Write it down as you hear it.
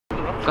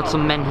Got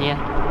some men here.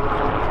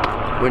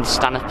 We're in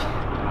stand-up.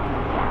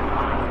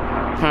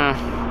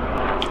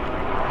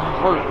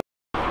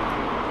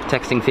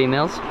 Texting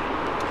females.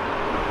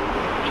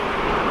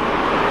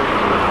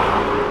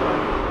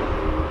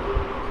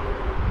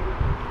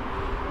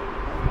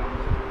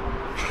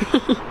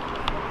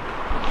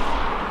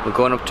 We're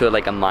going up to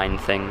like a mine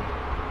thing,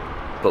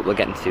 but we're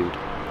getting food.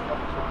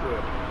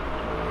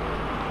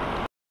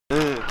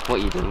 What are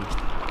you doing?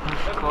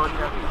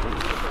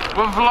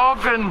 We're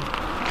vlogging!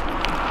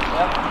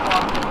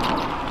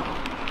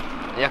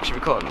 Are you actually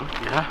recording?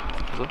 Yeah.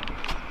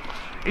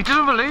 He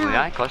doesn't believe it.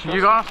 Yeah, of course. You're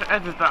gonna have to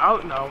edit that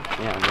out now.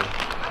 Yeah, I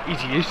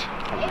Idiot.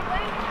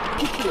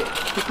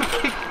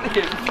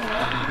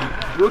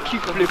 Look, you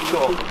flip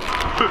flop.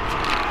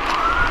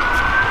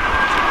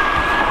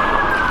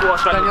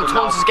 Daniel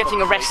Tones is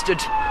getting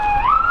arrested.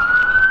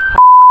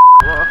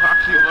 What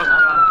actually was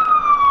done?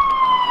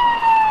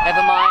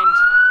 Never mind.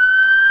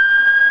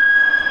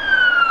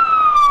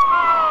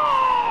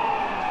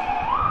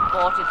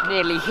 Thought it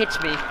nearly hit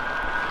me.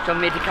 So I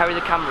made to carry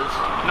the cameras.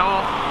 No.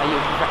 Are you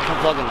professional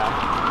vlogging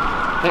now?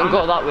 We can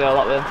go that way or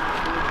that way.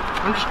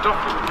 I'm just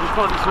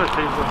recording this way,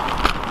 people.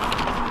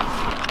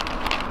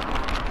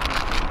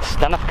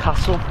 Stand up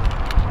castle.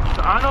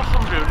 So I know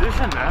somebody who lives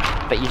in there.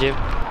 Bet you do.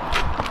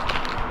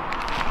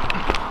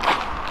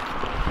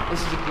 This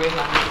is a great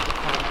language.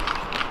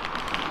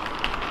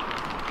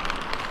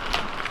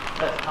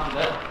 Let's come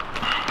there.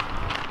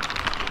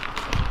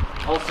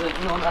 Also,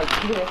 you know, like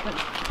here.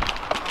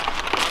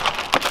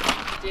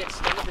 It's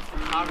stand up if the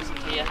car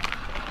isn't here.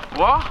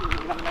 What? You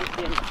have a nice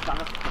day and stand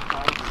up if the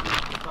car isn't here.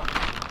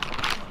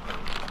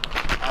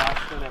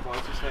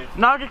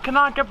 Now can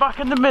I get back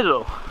in the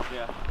middle?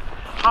 Yeah.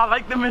 I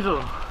like the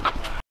middle.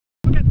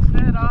 I'm getting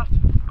stared at.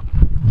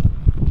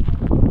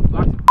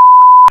 Like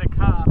a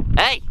car.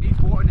 Hey! He's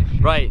watering his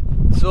shit. Right,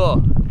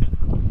 so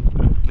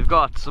we've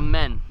got some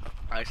men.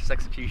 ISIS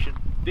execution.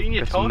 Dean,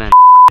 you Got some told men.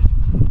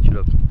 Shut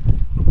up.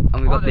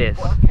 And we've got this.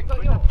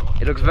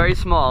 It looks very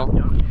small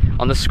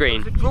on the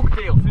screen. Drug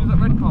deal. Who's that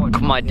red card?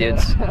 Come on,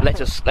 dudes.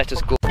 Let us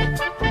go.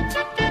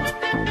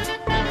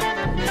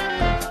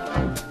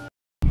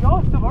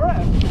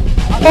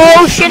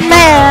 Ocean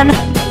man,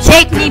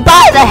 take me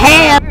by the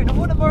hand.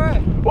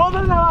 Well,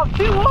 then I'll have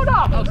 2 water.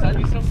 Oh, send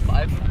me some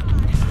 5.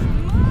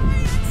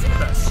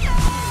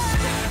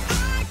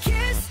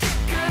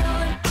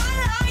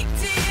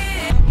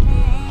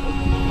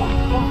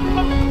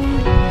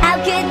 How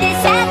could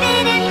this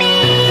happen to me?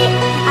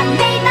 I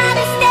made my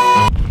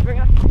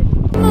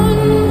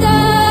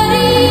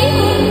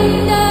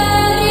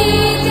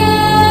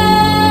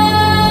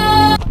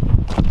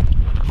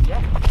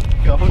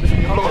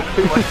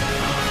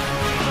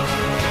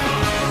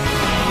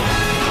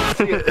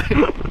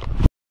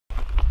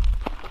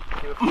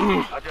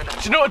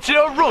Do you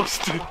know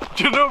Rust?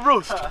 Do you know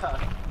Rust?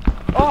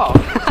 Oh,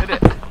 did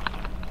it?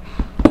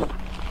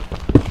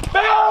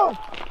 Bam!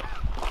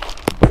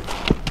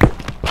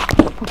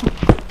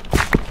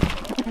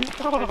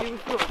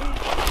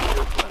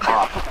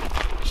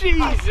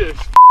 Jesus!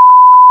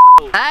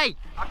 Hey!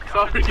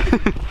 Sorry.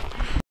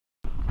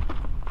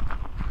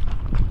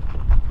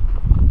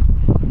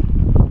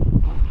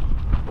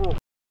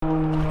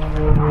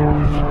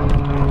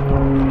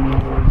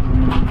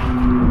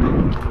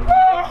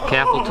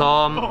 Careful,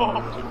 Tom.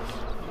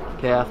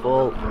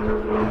 Careful.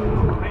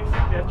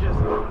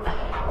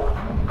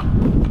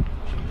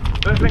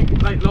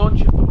 Like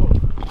launch it.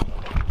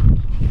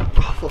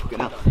 Oh, fucking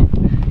hell.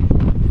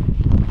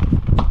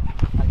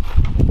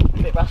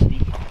 A bit rusty.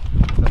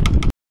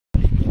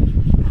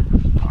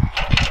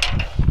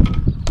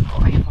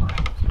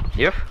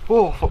 Here?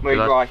 Oh, fuck me,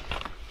 dry.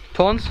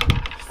 Tones?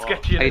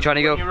 Sketchy. Are you trying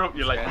to go? When you're up,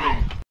 you're like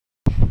me.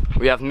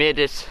 We have made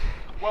it.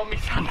 Well, me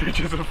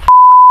sandwiches are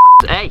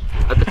Hey,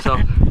 at the top.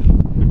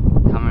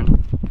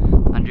 Cameron,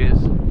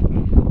 Andrews,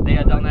 they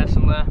are down there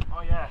somewhere.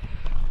 Oh yeah.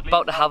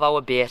 About to have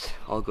our bait.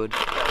 All good.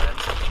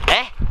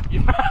 Eh?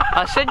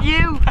 I said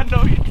you! I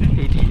know you did.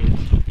 Idiot.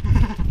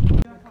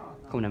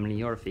 Come on, Emily,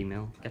 you're a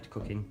female. Get to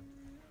cooking.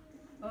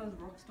 Oh, there's a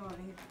rock star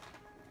here.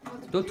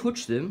 Don't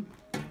touch them.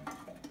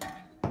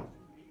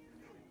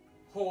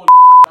 Holy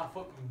that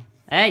fucking.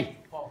 Hey!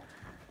 Oh.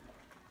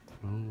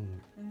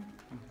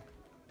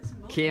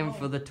 Came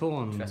for the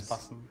tones.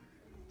 Trespassing.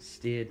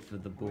 Stayed for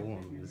the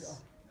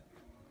bones.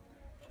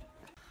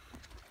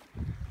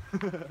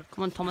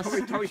 Come on, Thomas.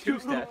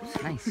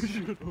 Nice.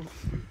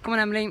 Come on,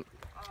 Emily.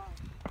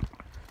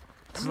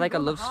 This is like a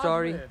love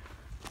story.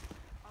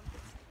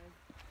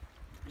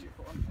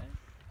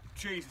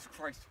 Jesus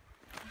Christ.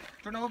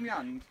 Do you know my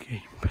hand?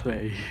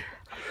 Gameplay.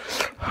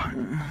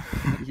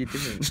 What are you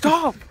doing?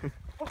 Stop!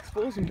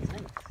 Exposing his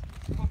hands.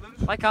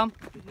 Bye, Cam.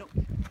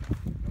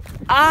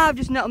 Ah, I've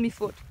just nettled my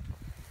foot.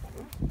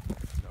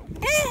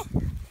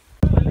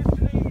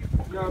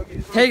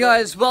 Hey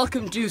guys,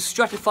 welcome to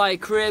Stratify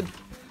Crib.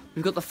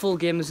 We've got the full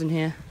gamers in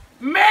here.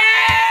 Me!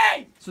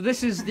 So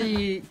this is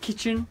the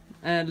kitchen,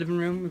 living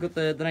room. We've got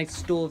the nice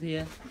stove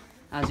here.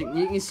 As you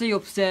can see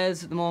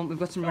upstairs at the moment, we've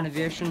got some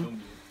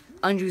renovation.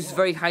 Andrew's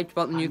very hyped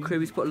about the new crew.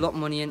 He's put a lot of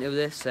money into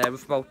this,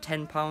 with about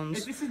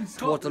 £10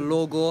 towards the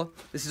logo.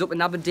 This is up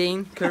in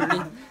Aberdeen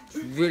currently. It's a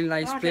really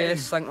nice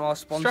place. Thank to our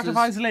sponsors.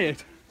 Stratify's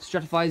late.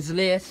 Stratify's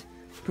late.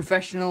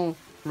 Professional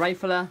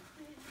rifler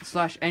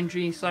 /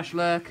 entry /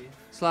 lurk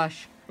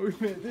 /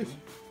 We've made this.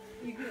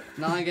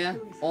 Naga,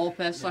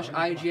 Orpeth /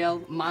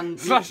 IGL, man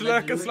 /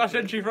 lurker /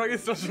 entry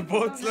fragger /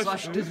 support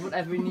 / does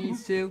whatever he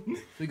needs to.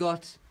 We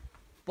got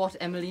Bot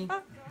Emily,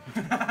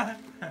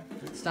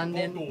 stand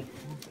in.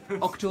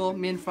 Octo,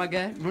 main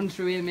fragger, runs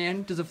through here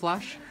main, does a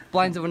flash,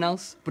 blinds everyone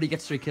else, but he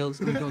gets 3 kills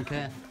and we don't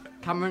care.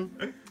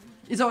 Cameron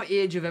is our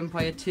Age of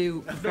Empire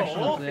 2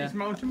 professional player. It's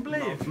Mountain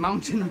Blade.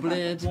 Mountain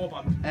Blade.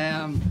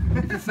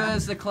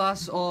 Prefers the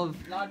class of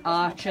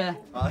Archer.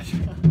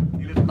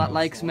 That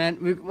likes men.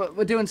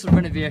 We're doing some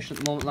renovation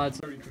at the moment, lads.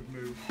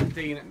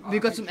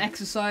 We've got some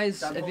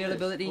exercise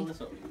availability.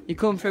 You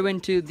come through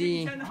into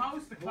the.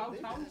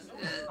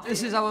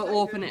 This is our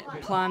open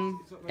plan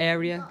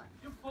area.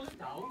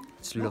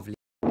 It's lovely.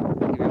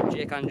 Here we have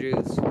Jake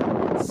Andrews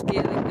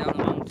scaling down a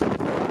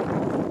mountain.